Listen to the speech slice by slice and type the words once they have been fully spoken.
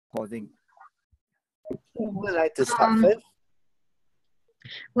recording. Who would like to start Um, first?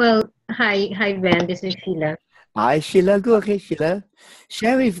 well, hi, Ben. This is Sheila. Hi, Sheila. Go ahead, Sheila.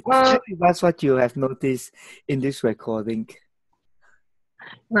 Share Uh, with us what you have noticed in this recording.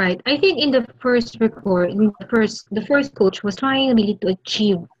 right. I think in the first record, the first coach was trying really to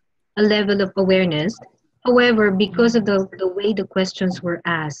achieve a level of awareness. However, because of the way the questions were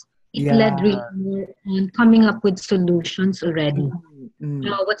asked, it led really Yeah. more on coming up with solutions already. Mm,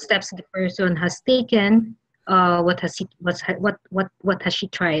 mm, What steps the person has taken? What has he, what has she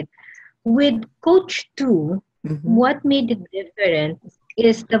tried? With Coach 2, mm-hmm, what made it different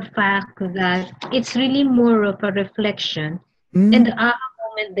is the fact that it's really more of a reflection. And mm, the aha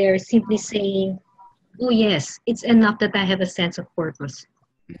moment there simply saying, oh, yes, it's enough that I have a sense of purpose.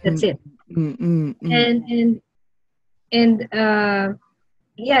 That's mm, it. mm, mm, mm. And, and, and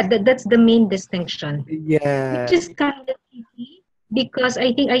yeah, that's the main distinction, which Yeah. is kind of tricky because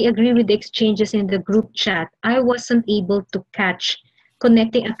I think I agree with the exchanges in the group chat. I wasn't able to catch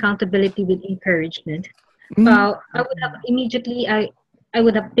connecting accountability with encouragement. Mm, I would have immediately I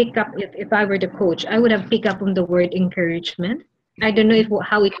would have picked up if I were the coach. I would have picked up on the word encouragement. I don't know if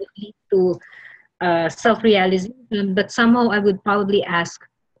how it would lead to self-realization, but somehow I would probably ask,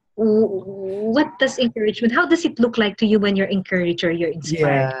 what does encouragement? How does it look like to you when you're encouraged or you're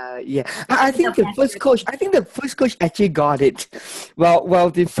inspired? yeah, yeah. I I would think have the first answered. coach. I think the first coach actually got it. Well,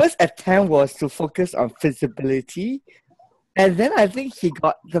 the first attempt was to focus on feasibility. And then I think he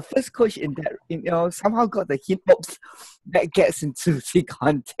got the first coach in that, somehow got the hint, oops, that gets into the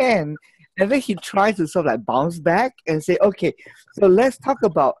content. And then he tries to sort of like bounce back and say, okay, so let's talk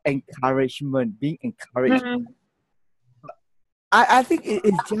about encouragement, being encouraged. Mhm. I think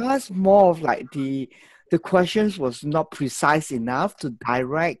it's just more of like the questions was not precise enough to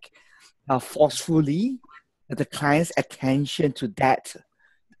direct forcefully the client's attention to that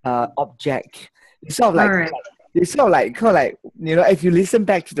object. It's sort of All like right. if you listen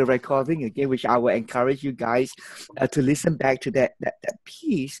back to the recording again, which I will encourage you guys to listen back to that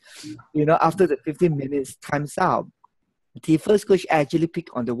piece. After the 15 minutes time's out, the first coach actually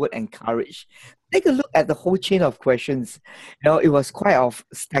picked on the word encourage. Take a look at the whole chain of questions. It was quite of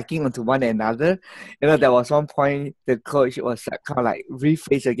stacking onto one another. There was one point the coach was kind of like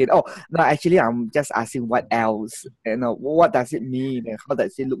rephrase again. Oh, no, actually, I'm just asking what else. What does it mean and how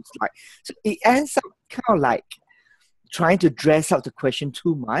does it look like? So it ends up kind of like trying to dress up the question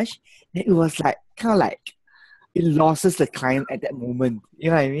too much. And it was like kind of like it loses the client at that moment.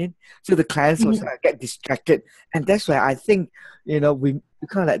 You know what I mean? So the clients also Mhm. get distracted. And that's why I think, we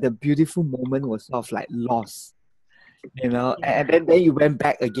kind of like the beautiful moment was sort of like lost. And Yeah. then you went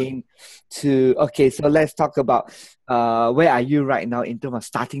back again to, okay, so let's talk about where are you right now in terms of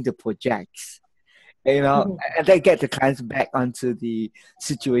starting the projects. Mhm. And then get the clients back onto the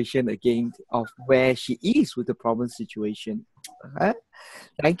situation again of where she is with the problem situation. Uh-huh.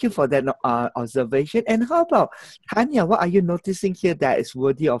 Thank you for that observation. And how about Tanya? What are you noticing here that is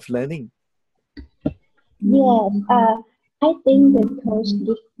worthy of learning? Yes, I think the coach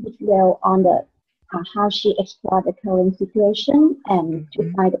did well on the how she explored the current situation and to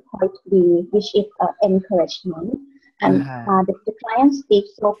Mm-hmm. find the point B, which is encouragement. And Uh-huh. the client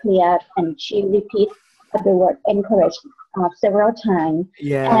speaks so clear, and she repeats the word encourage several times.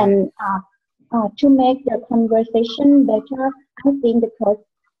 Yeah. And to make the conversation better, I think the coach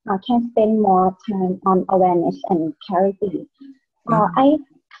can spend more time on awareness and clarity. Mm-hmm. I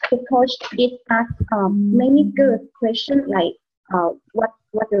the coach did ask many good questions like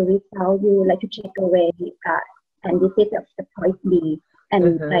what the result you like to take away, and this is the point B, and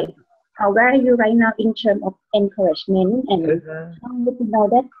Uh-huh. like where are you right now in terms of encouragement, and Uh-huh. how you know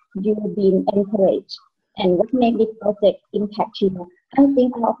that you've been encouraged, and what made this project impact you. I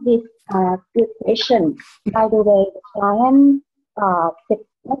think all of these are good questions. By the way, the client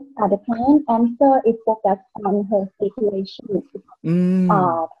answer is focused on her situation. Mm.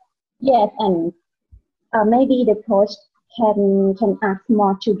 uh, yes, and maybe the coach can ask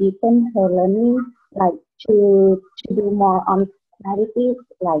more to deepen her learning, like to do more on clarity.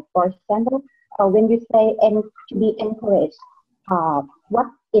 Like for example, when you say and to be encouraged, what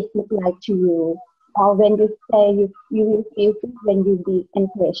it look like to you, or when you say you will feel good when you be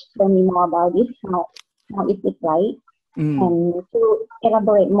encouraged. Tell me more about it. How is it like? Mm. And to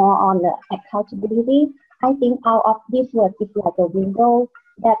elaborate more on the accountability, I think out of this word is like a window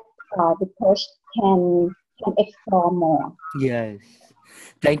that the coach can explore more. Yes.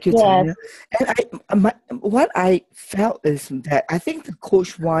 Thank you, Yes. Tanya. And what I felt is that I think the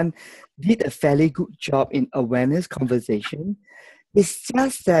coach one did a fairly good job in awareness conversation. It's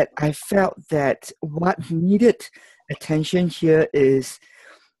just that I felt that what needed attention here is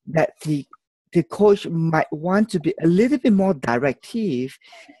that the coach might want to be a little bit more directive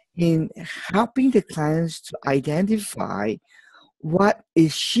in helping the clients to identify what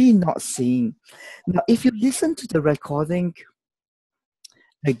is she not seeing. Now, if you listen to the recording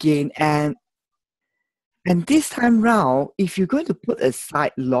again, and this time round, if you're going to put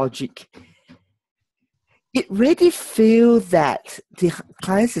aside logic, it really feels that the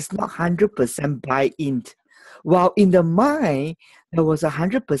client is not 100% buy-in. While in the mind, there was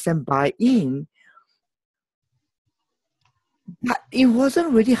 100% buy-in, but it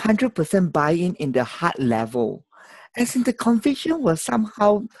wasn't really 100% buy-in in the heart level. As in the conviction was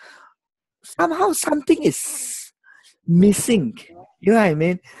somehow something is missing. You know what I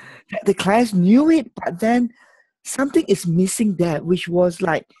mean? The clients knew it, but then something is missing there, which was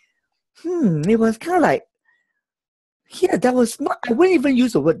like, it was kind of like, yeah, that was not, I wouldn't even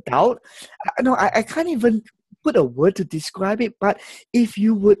use the word doubt. I can't even put a word to describe it, but if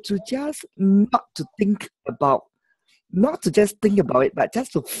you were to just not to just think about it, but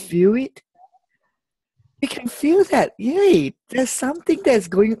just to feel it, you can feel that, yay, there's something that's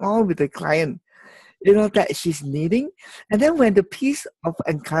going on with the client, that she's needing. And then when the piece of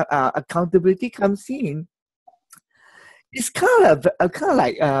accountability comes in, it's kind of if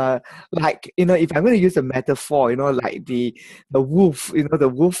I'm going to use a metaphor, like the wolf, the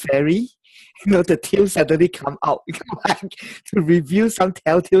wolf fairy, the tail suddenly come out, like to reveal some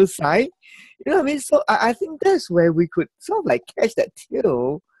telltale sign. You know what I mean? So I think that's where we could sort of like catch that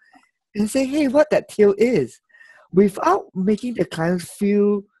tail and say, hey, what that tail is, without making the client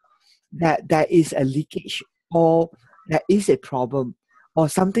feel that there is a leakage or there is a problem or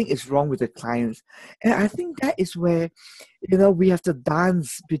something is wrong with the clients. And I think that is where, we have to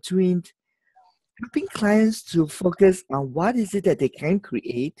dance between helping clients to focus on what is it that they can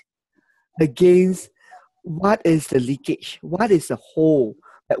create against what is the leakage, what is the hole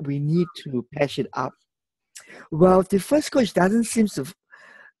that we need to patch it up. Well, the first coach doesn't seem to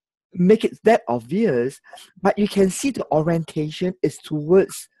make it that obvious, but you can see the orientation is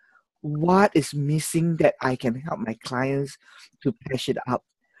towards what is missing that I can help my clients to patch it up.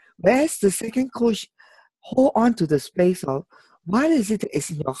 Whereas the second coach hold on to the space of what is it that is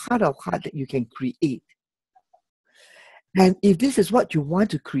in your heart of heart that you can create. And if this is what you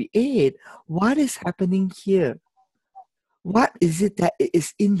want to create, what is happening here? What is it that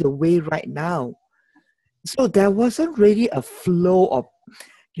is in the way right now? So there wasn't really a flow of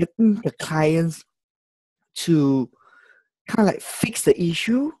getting the clients to kind of like fix the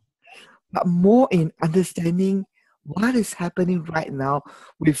issue, but more in understanding what is happening right now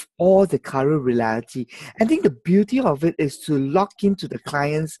with all the current reality. I think the beauty of it is to lock into the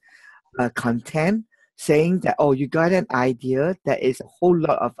client's content, saying that, oh, you got an idea, there is a whole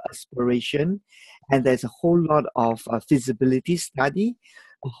lot of aspiration, and there's a whole lot of feasibility study,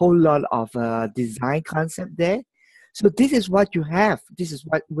 a whole lot of design concept there. So this is what you have. This is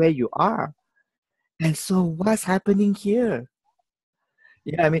where you are. And so what's happening here?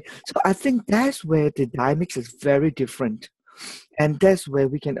 Yeah, I mean, so I think that's where the dynamics is very different. And that's where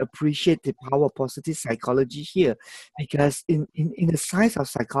we can appreciate the power of positive psychology here. Because in the science of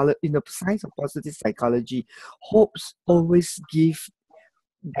psychology, in the science of positive psychology, hopes always give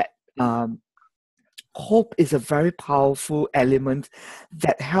that hope is a very powerful element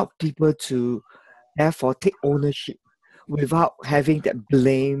that help people to therefore take ownership without having that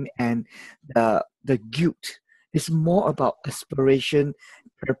blame and the guilt. It's more about aspiration,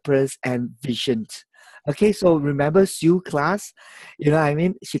 purpose, and vision. Okay, so remember Sue class? You know what I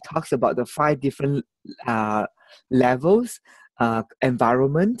mean? She talks about the 5 different levels.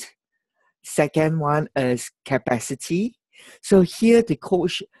 Environment. Second one is capacity. So here the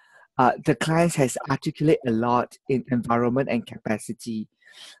coach, the client has articulated a lot in environment and capacity.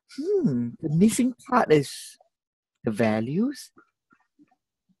 The missing part is the values,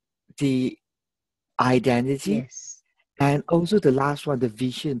 the identity, Yes. and also the last one, the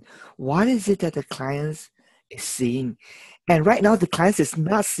vision. What is it that the client is seeing? And right now, the client is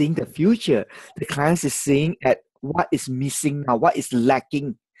not seeing the future. The client is seeing at what is missing now, what is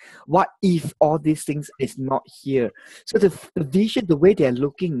lacking. What if all these things is not here? So the vision, the way they're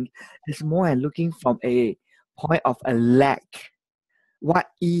looking, is more and looking from a point of a lack. What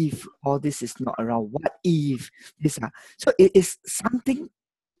if all this is not around? What if this? So it is something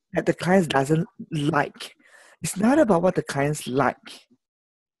that the client doesn't like. It's not about what the clients like.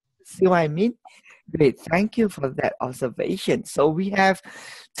 See what I mean? Great, thank you for that observation. So we have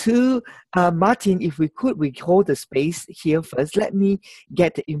two, Martin, if we could, we hold the space here first. Let me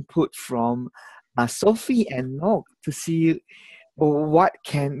get the input from Sophie and Nog to see what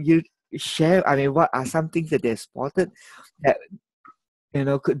can you share. I mean, what are some things that they spotted that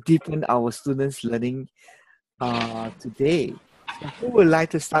could deepen our students' learning today. So who would like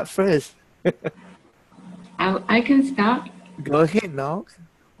to start first? I can start. Go ahead, Nox.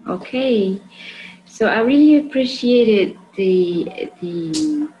 Okay. So I really appreciated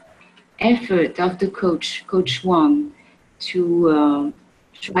the effort of the Coach Wang, to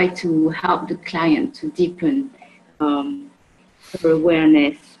try to help the client to deepen her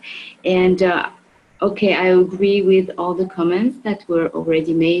awareness. And okay, I agree with all the comments that were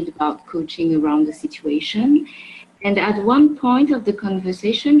already made about coaching around the situation. And at one point of the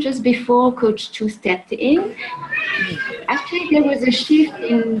conversation, just before Coach Chu stepped in, actually there was a shift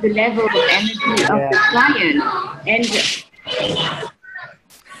in the level of energy of the client.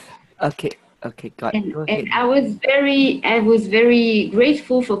 Okay, got it. Go ahead. And I was very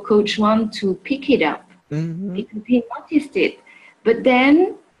grateful for Coach Wang to pick it up, because he noticed it. But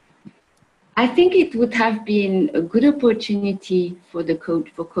then I think it would have been a good opportunity for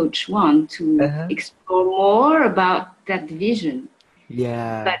Coach Wang to explore more about that vision.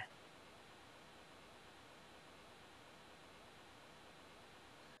 Yeah. But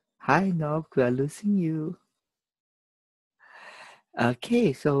hi, Nog, we are losing you.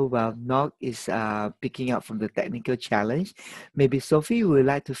 Okay, so Nog is picking up from the technical challenge. Maybe Sophie would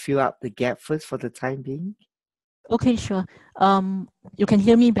like to fill up the gap first for the time being. Okay, sure. You can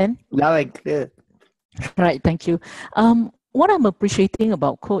hear me, Ben? Loud and clear. Right, thank you. What I'm appreciating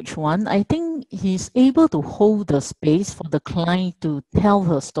about Coach One, I think he's able to hold the space for the client to tell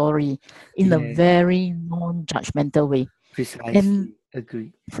her story in a very non-judgmental way. Precisely. And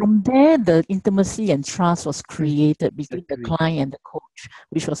agree. From there, the intimacy and trust was created between the client and the coach,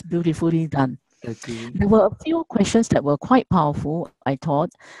 which was beautifully done. Agree. There were a few questions that were quite powerful, I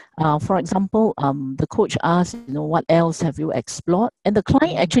thought. For example, the coach asked, what else have you explored? And the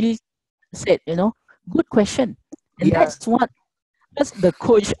client actually said, good question. And that's what the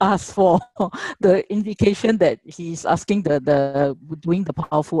coach asked for, the indication that he's asking doing the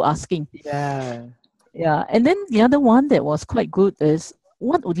powerful asking. Yeah. Yeah. And then the other one that was quite good is,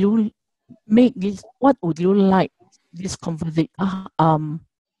 what would you like this conversation?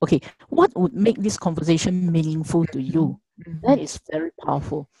 What would make this conversation meaningful to you? That is very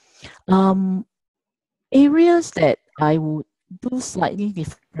powerful. Areas that I would do slightly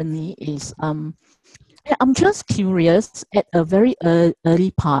differently is, I'm just curious, at a very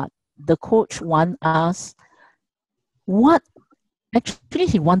early part, the coach asked, actually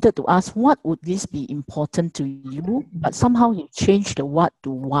he wanted to ask, what would this be important to you? But somehow he changed the what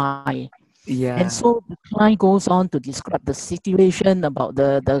to why. Yeah. And so the client goes on to describe the situation about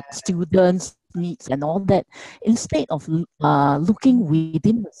the students' needs and all that, instead of looking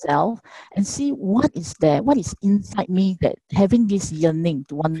within herself and see what is there, what is inside me that having this yearning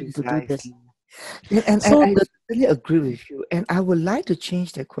to want to do this. And So I totally agree with you. And I would like to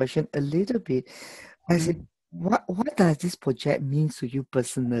change the question a little bit. I said, what does this project mean to you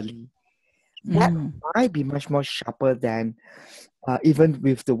personally? That might be much more sharper than even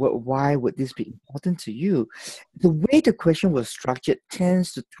with the word why would this be important to you. The way the question was structured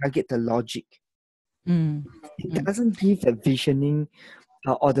tends to target the logic. It doesn't give the visioning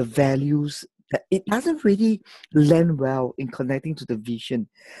or the values. It doesn't really land well in connecting to the vision.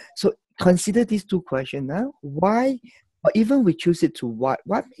 So consider these two questions now. Why, or even we choose it to what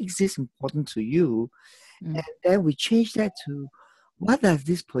makes this important to you? And then we change that to, what does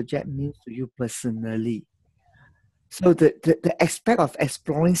this project mean to you personally? So the aspect of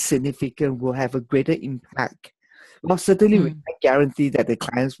exploring significance will have a greater impact. Well, certainly we can't guarantee that the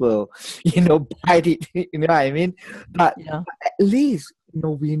clients will, bite it, you know what I mean? But at least,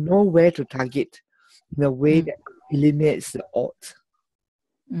 we know where to target in a way that eliminates the odds.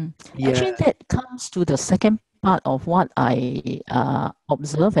 Actually, that comes to the second part of what I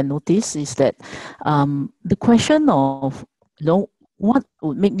observe and notice is that the question of, what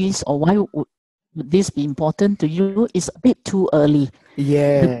would make this, or why would this be important to you, is a bit too early.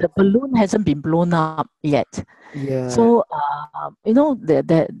 Yeah. The balloon hasn't been blown up yet. Yeah. So, I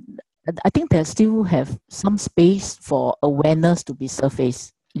think there still have some space for awareness to be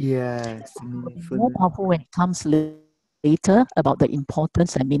surfaced. Yes. More powerful when it comes later about the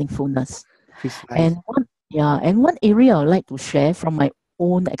importance and meaningfulness. And one area I'd like to share from my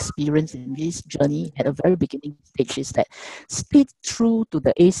own experience in this journey at a very beginning stage is that stay true to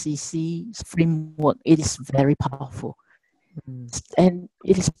the ACC framework. It is very powerful. And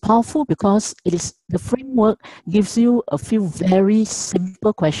it is powerful because the framework gives you a few very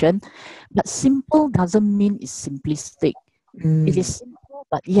simple questions, but simple doesn't mean it's simplistic. It is simple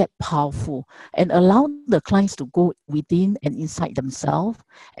but yet powerful, and allow the clients to go within and inside themselves.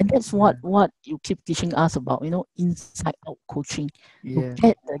 And that's what you keep teaching us about, inside out coaching, to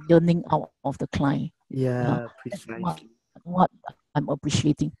get the yearning out of the client. Yeah, That's precisely. what I'm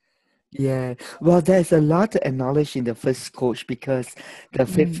appreciating. Yeah, well, there's a lot to acknowledge in the first coach because the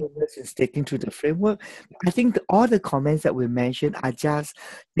faithfulness is sticking to the framework. I think all the comments that we mentioned are just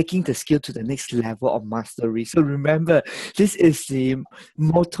taking the skill to the next level of mastery. So remember, this is the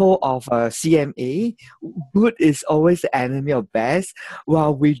motto of CMA. Good is always the enemy of best.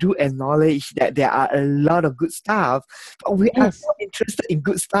 While we do acknowledge that there are a lot of good stuff, but we are not interested in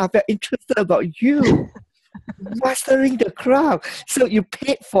good stuff. We're interested about you. Mastering the craft. So you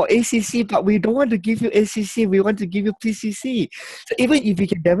paid for ACC, but we don't want to give you ACC. We want to give you PCC. So even if you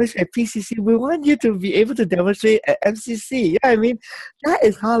can demonstrate PCC, we want you to be able to demonstrate at MCC. Yeah, I mean, that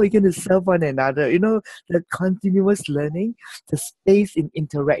is how we're going to serve one another. The continuous learning, the space in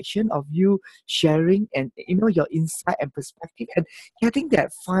interaction of you sharing and, your insight and perspective and getting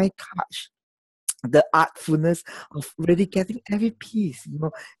that fine touch, the artfulness of really getting every piece,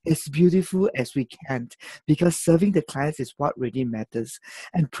 as beautiful as we can, because serving the clients is what really matters.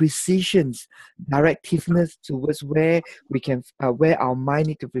 And precisions, directiveness towards where we can, where our mind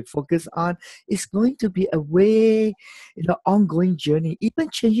need to be focused on, is going to be a way, ongoing journey. Even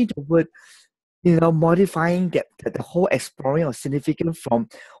changing the word, modifying the whole exploring of significance from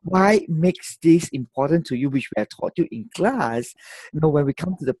why makes this important to you, which we have taught you in class. When we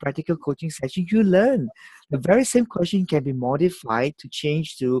come to the practical coaching session, you learn the very same question can be modified to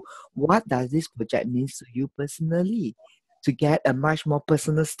change to what does this project mean to you personally, to get a much more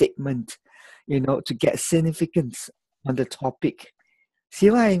personal statement, to get significance on the topic. See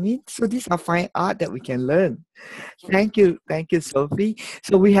what I mean? So these are fine art that we can learn. Thank you, Sophie.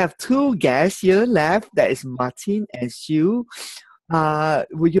 So we have two guests here left. That is Martin and Sue.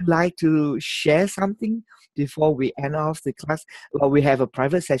 Would you like to share something before we end off the class? Well, we have a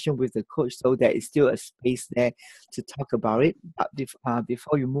private session with the coach, so there is still a space there to talk about it. But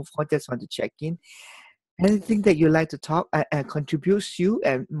before you move on, just want to check in. Anything that you'd like to talk and contribute, Sue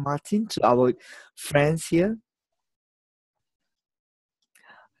and Martin, to our friends here?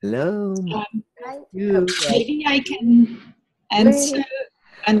 Hello. Maybe I can answer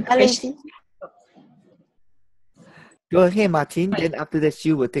one question. Go ahead, Martin. Then after that,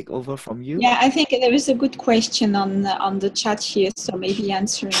 you will take over from you. Yeah, I think there is a good question on the chat here, so maybe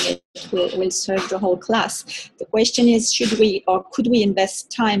answering it will serve the whole class. The question is, should we or could we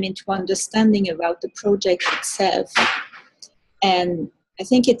invest time into understanding about the project itself? And I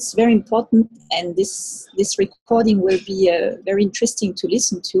think it's very important, and this recording will be very interesting to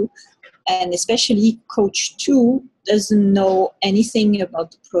listen to. And especially Coach 2 doesn't know anything about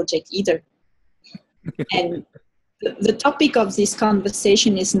the project either. And the topic of this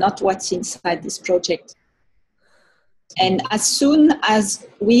conversation is not what's inside this project. And as soon as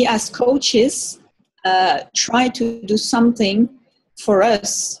we as coaches try to do something for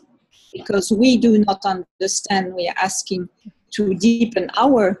us, because we do not understand, we are asking to deepen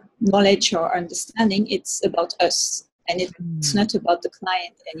our knowledge or understanding, it's about us. And it's not about the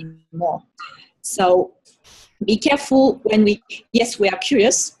client anymore. So be careful when we are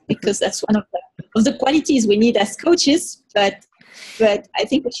curious, because that's one of the qualities we need as coaches. But I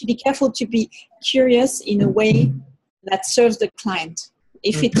think we should be careful to be curious in a way that serves the client.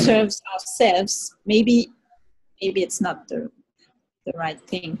 If it serves ourselves, maybe it's not the right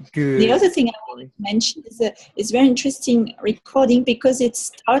thing. Good. The other thing I want to mention is very interesting recording, because it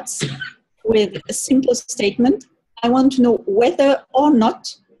starts with a simple statement. I want to know whether or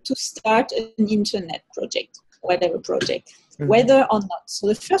not to start an internet project, whatever project, whether or not. So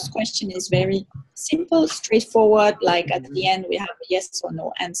the first question is very simple, straightforward, like at the end we have a yes or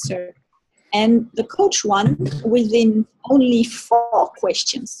no answer. And the coach one, within only 4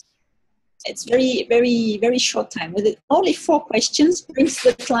 questions, it's very, very, very short time. With only 4 questions, brings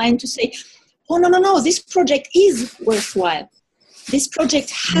the client to say, oh, no, this project is worthwhile. This project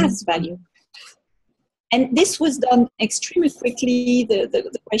has value. And this was done extremely quickly.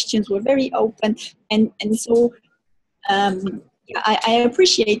 The questions were very open. And so I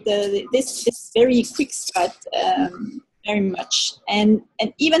appreciate this very quick start very much. And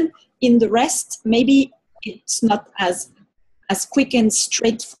even in the rest, maybe it's not as quick and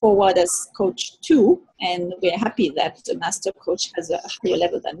straightforward as Coach 2. And we're happy that the master coach has a higher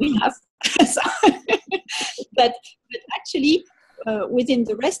level than we have. but actually, within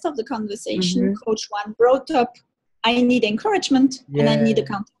the rest of the conversation, Coach 1 brought up, I need encouragement and I need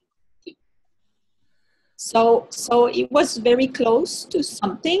accountability. So it was very close to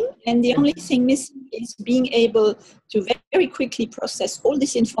something, and the only thing missing is being able to very quickly process all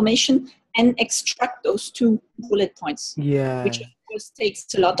this information and extract those 2 bullet points. Yeah. Which of course takes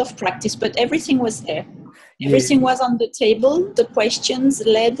a lot of practice, but everything was there. Yeah. Everything was on the table. The questions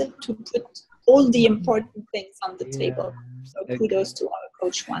led to put all the important things on the table. So kudos to our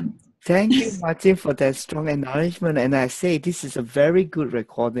Coach One. Thank you, Martin, for that strong acknowledgement. And I say this is a very good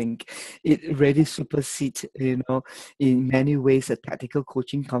recording. It really supersedes, in many ways, a tactical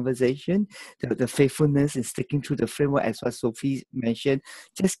coaching conversation. The faithfulness in sticking through the framework, as what Sophie mentioned,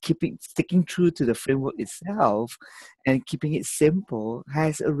 just sticking true to the framework itself and keeping it simple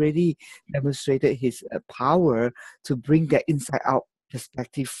has already demonstrated his power to bring that inside out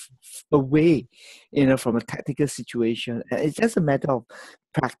perspective away, from a tactical situation. And it's just a matter of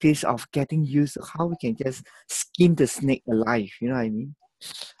practice of getting used to how we can just skin the snake alive. You know what I mean?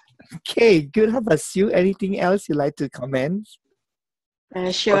 Okay, good. How about you? Anything else you'd like to comment?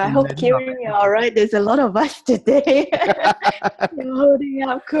 Sure. I hope, Kieran, you're all right. There's a lot of us today. You're holding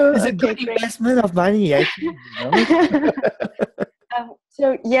up cool. It's a good investment of money, actually.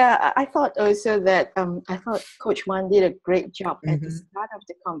 So yeah, I thought also that I thought Coach Wan did a great job at the start of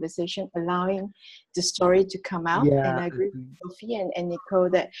the conversation, allowing the story to come out. Yeah. And I agree with Sophie and Nicole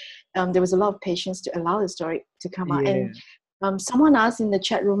that there was a lot of patience to allow the story to come out. And someone asked in the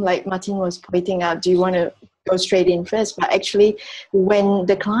chat room, like Martin was pointing out, do you want to go straight in first? But actually, when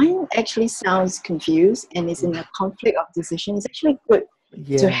the client actually sounds confused and is in a conflict of decision, it's actually good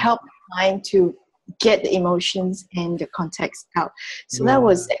to help the client to get the emotions and the context out. So that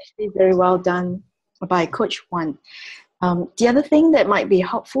was actually very well done by Coach Wan. The other thing that might be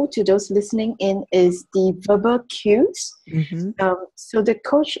helpful to those listening in is the verbal cues. So the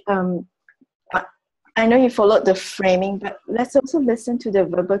coach, I know you followed the framing, but let's also listen to the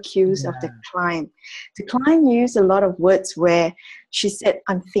verbal cues of the client. The client used a lot of words where she said,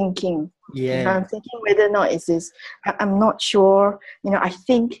 I'm thinking. I'm thinking whether or not is this, I'm not sure, I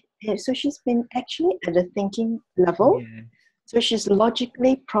think. So she's been actually at the thinking level. So she's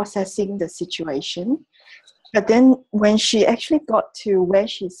logically processing the situation. But then when she actually got to where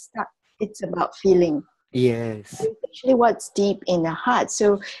she's stuck, it's about feeling. Yes. It's actually what's deep in the heart.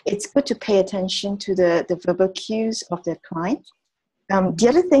 So it's good to pay attention to the verbal cues of the client. The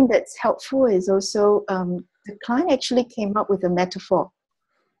other thing that's helpful is also the client actually came up with a metaphor.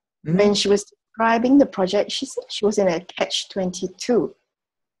 When she was describing the project, she said she was in a catch-22.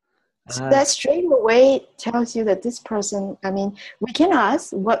 So that straight away tells you that this person, we can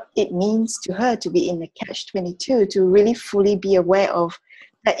ask what it means to her to be in the catch-22, to really fully be aware of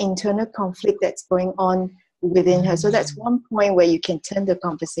that internal conflict that's going on within her. So that's one point where you can turn the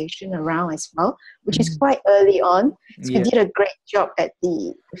conversation around as well, which is quite early on. So you did a great job at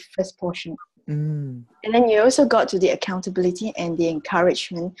the first portion. And then you also got to the accountability and the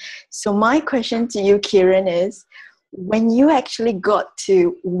encouragement. So my question to you, Kieran, is when you actually got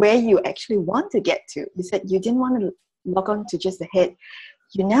to where you actually want to get to, you said you didn't want to log on to just the head.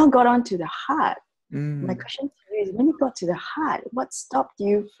 You now got on to the heart. My question to you is, when you got to the heart, what stopped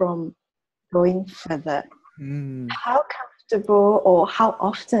you from going further? How comfortable or how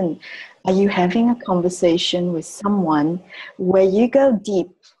often are you having a conversation with someone where you go deep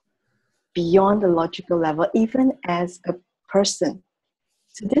beyond the logical level, even as a person?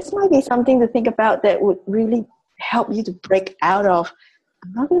 So this might be something to think about that would really help you to break out of,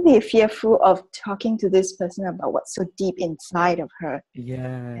 I'm not going to be fearful of talking to this person about what's so deep inside of her.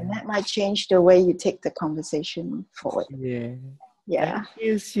 And that might change the way you take the conversation forward. Thank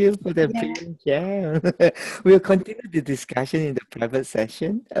you, Sue, for the brilliant share. We'll continue the discussion in the private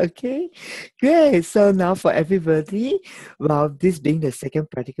session. Okay, great. So now for everybody, well, this being the second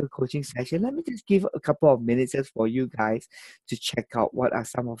practical coaching session, let me just give a couple of minutes just for you guys to check out what are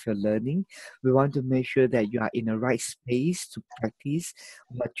some of your learning. We want to make sure that you are in the right space to practice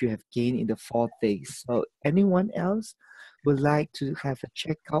what you have gained in the 4 days. So anyone else would like to have a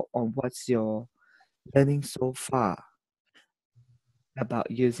check out on what's your learning so far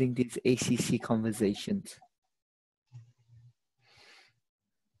about using these ACC conversations?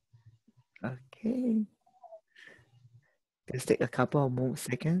 Okay. Let's take a couple of more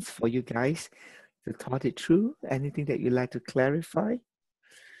seconds for you guys to thought it through. Anything that you'd like to clarify?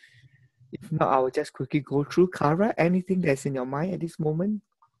 If not, I will just quickly go through. Kara, anything that's in your mind at this moment?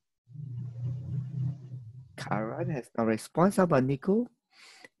 Kara has no response. How about Nico?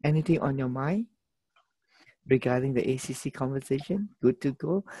 Anything on your mind regarding the ACC conversation? Good to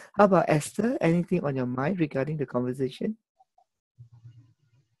go. How about Esther? Anything on your mind regarding the conversation?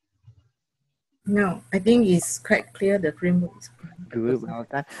 No, I think it's quite clear the framework is Good, well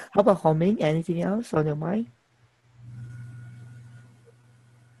done. How about Homing? Anything else on your mind?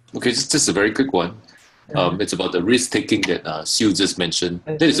 Okay, just a very quick one. It's about the risk taking that Sue just mentioned.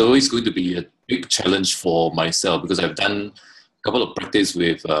 That is always going to be a big challenge for myself because I've done a couple of practice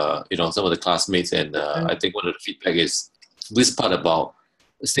with some of the classmates, and I think one of the feedback is this part about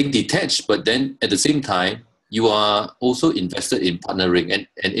staying detached, but then at the same time you are also invested in partnering,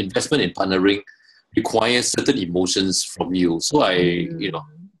 and investment in partnering requires certain emotions from you. So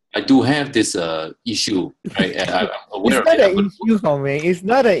I do have this issue, right? And I'm aware It's not of an it. issue, Homing. It's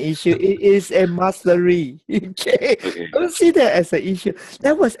not an issue. It is a mastery. Okay. Okay. Don't see that as an issue.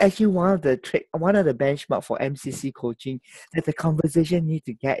 That was actually one of the benchmark for MCC coaching, that the conversation need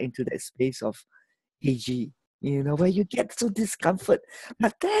to get into that space of AG, where you get so discomfort.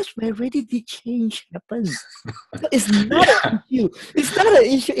 But that's where really the change happens. So it's not an issue. It's not an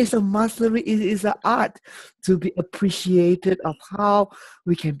issue. It's a mastery. It is an art to be appreciated of how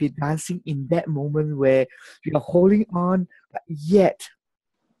we can be dancing in that moment where we are holding on, but yet,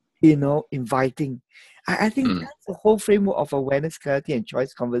 inviting. I think that's the whole framework of awareness, clarity, and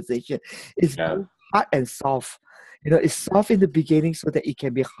choice conversation. It's both hard and soft. It's soft in the beginning so that it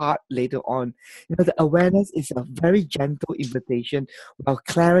can be hard later on. The awareness is a very gentle invitation, while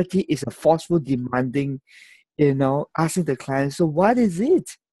clarity is a forceful, demanding, asking the client, so what is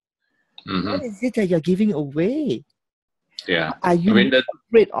it? What is it that you're giving away? Yeah. Are you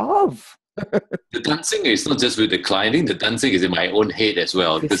afraid of? The dancing is not just with the client. I think the dancing is in my own head as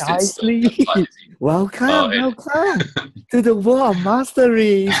well. Precisely. Welcome to the world of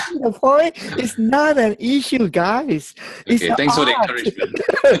mastery. The point is not an issue, guys. It's Okay, thanks art. for the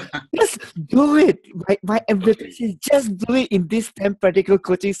encouragement. Just do it. My invitation is just do it in this 10 practical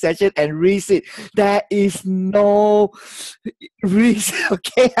coaching session and risk it. There is no risk.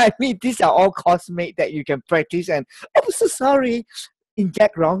 Okay, I mean, these are all course-mate that you can practice. And I'm so sorry.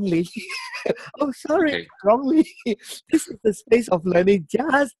 Inject wrongly. Oh, sorry, wrongly. This is the space of learning.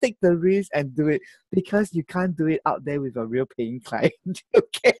 Just take the risk and do it, because you can't do it out there with a real paying client.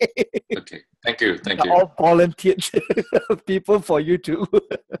 Okay. Okay. Thank you. All volunteered people for you to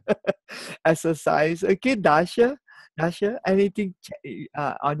exercise. Okay, Dasha, anything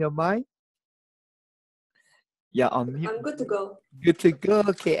on your mind? Yeah, on mute. I'm good to go. Good to go.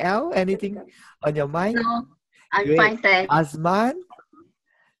 KL, anything on your mind? No, I'm Great. fine, thanks. Azman,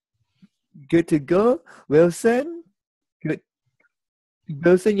 good to go. Wilson, good.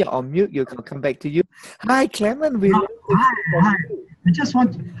 Wilson, you're on mute. You can come back to you. Hi, Clement. Hi. I just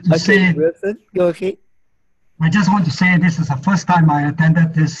want to say, Wilson, go ahead. I just want to say this is the first time I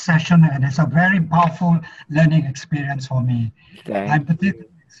attended this session, and it's a very powerful learning experience for me. I'm particularly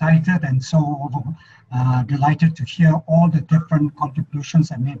excited and so delighted to hear all the different contributions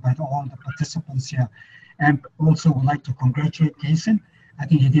that made by all the participants here. And also would like to congratulate Jason. I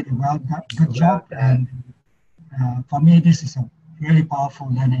think he did a good job. And for me, this is a really powerful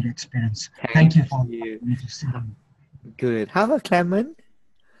learning experience. Thank you for me to see them. Good. How about Clement?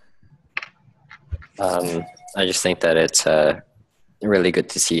 I just think that it's really good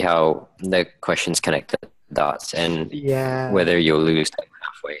to see how the questions connect the dots and whether you'll lose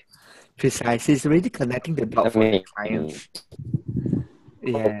halfway. Precisely. It's really connecting the dots for the clients.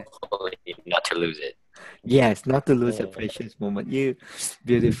 Yeah. Not to lose it. Yes, not to lose a precious moment.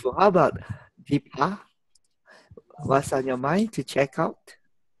 Beautiful. How about Deepa? What's on your mind to check out?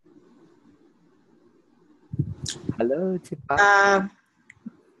 Hello, Deepa.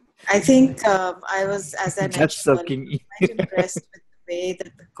 I think I was, as I mentioned, quite impressed with the way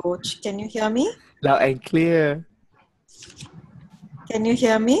that the coach. Can you hear me? Loud and clear. Can you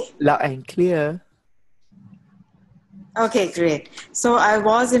hear me? Loud and clear. Okay, great. So I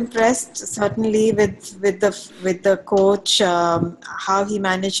was impressed certainly with the coach, how he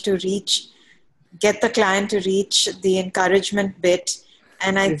managed to get the client to reach the encouragement bit.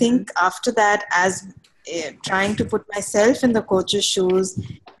 And I think after that, as trying to put myself in the coach's shoes,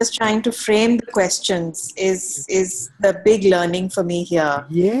 just trying to frame the questions is the big learning for me here.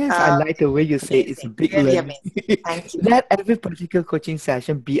 Yes, I like the way you say it's a big really learning. Amazing. Thank you. Let every particular coaching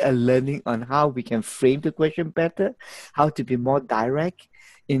session be a learning on how we can frame the question better, how to be more direct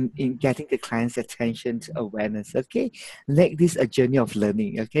in getting the client's attention to awareness. Okay, make this a journey of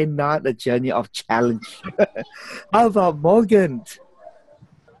learning. Okay, not a journey of challenge. How about Morgan?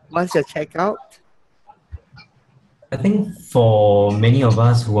 What's your checkout? I think for many of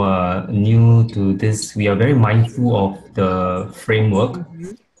us who are new to this, we are very mindful of the framework,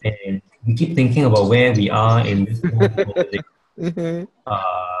 and we keep thinking about where we are in this conversation.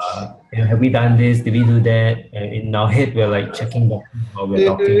 Have we done this? Did we do that? And in our head, we're like checking boxes while we're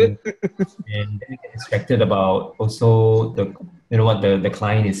talking, and then we get distracted about also what the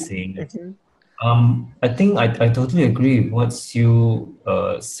client is saying. I think I totally agree with what Sue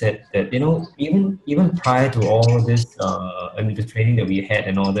said, that even prior to all this the training that we had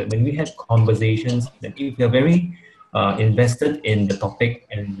and all that, when we had conversations, that if we are very invested in the topic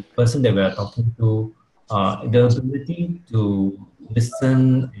and the person that we are talking to, the ability to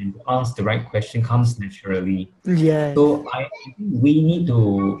listen and to ask the right question comes naturally. Yeah. So I think we need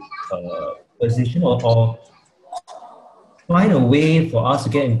to position or find a way for us to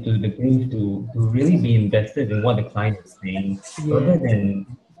get into the groove to really be invested in what the client is saying, rather than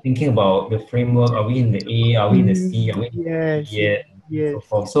thinking about the framework. Are we in the A? Are we in the C? Are we in the D yet? And so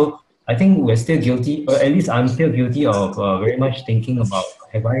forth. So I think we're still guilty, or at least I'm still guilty of very much thinking about,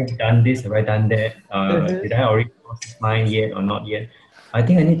 have I done this? Have I done that? Did I already cross this line yet or not yet? I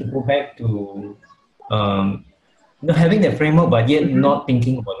think I need to go back to having the framework, but yet not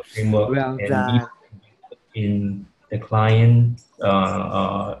thinking about the framework, and be in the client's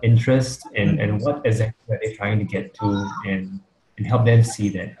interest and what exactly are they trying to get to, and help them see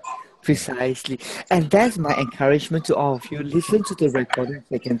that. Precisely. And that's my encouragement to all of you. Listen to the recording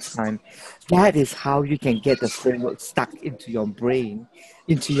second time. That is how you can get the framework stuck into your brain,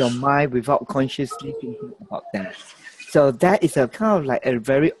 into your mind, without consciously thinking about that. So that is a kind of like a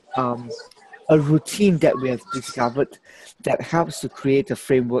very a routine that we have discovered that helps to create a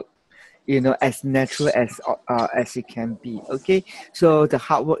framework, as natural as it can be. Okay, so the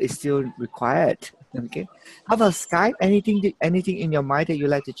hard work is still required. Okay, how about Skype? Anything in your mind that you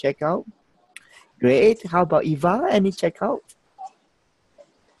like to check out? Great. How about Eva? Any check out?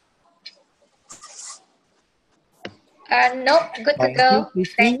 Nope, good to go.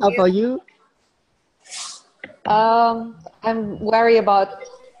 Thank you. How about you? I'm wary about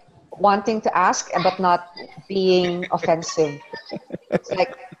wanting to ask but not being offensive. It's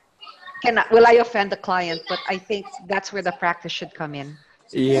like, will I offend the client? But I think that's where the practice should come in.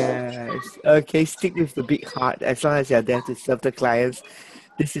 Yes. Okay, stick with the big heart. As long as you're there to serve the clients,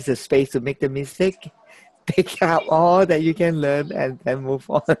 this is a space to make the mistake, pick up all that you can learn, and then move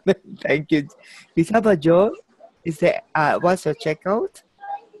on. Thank you. How about Joe? Is there what's your checkout?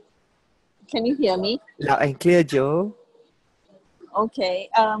 Can you hear me? Loud and clear, Joe. Okay.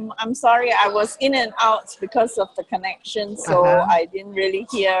 I'm sorry, I was in and out because of the connection, so I didn't really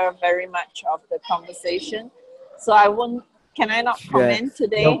hear very much of the conversation. So I won't. Can I not comment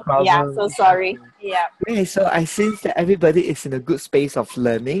today? No problem. Yeah, so sorry. Yeah. Okay, so I sense that everybody is in a good space of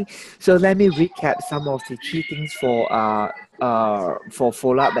learning. So let me recap some of the key things for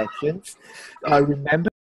follow-up actions. Remember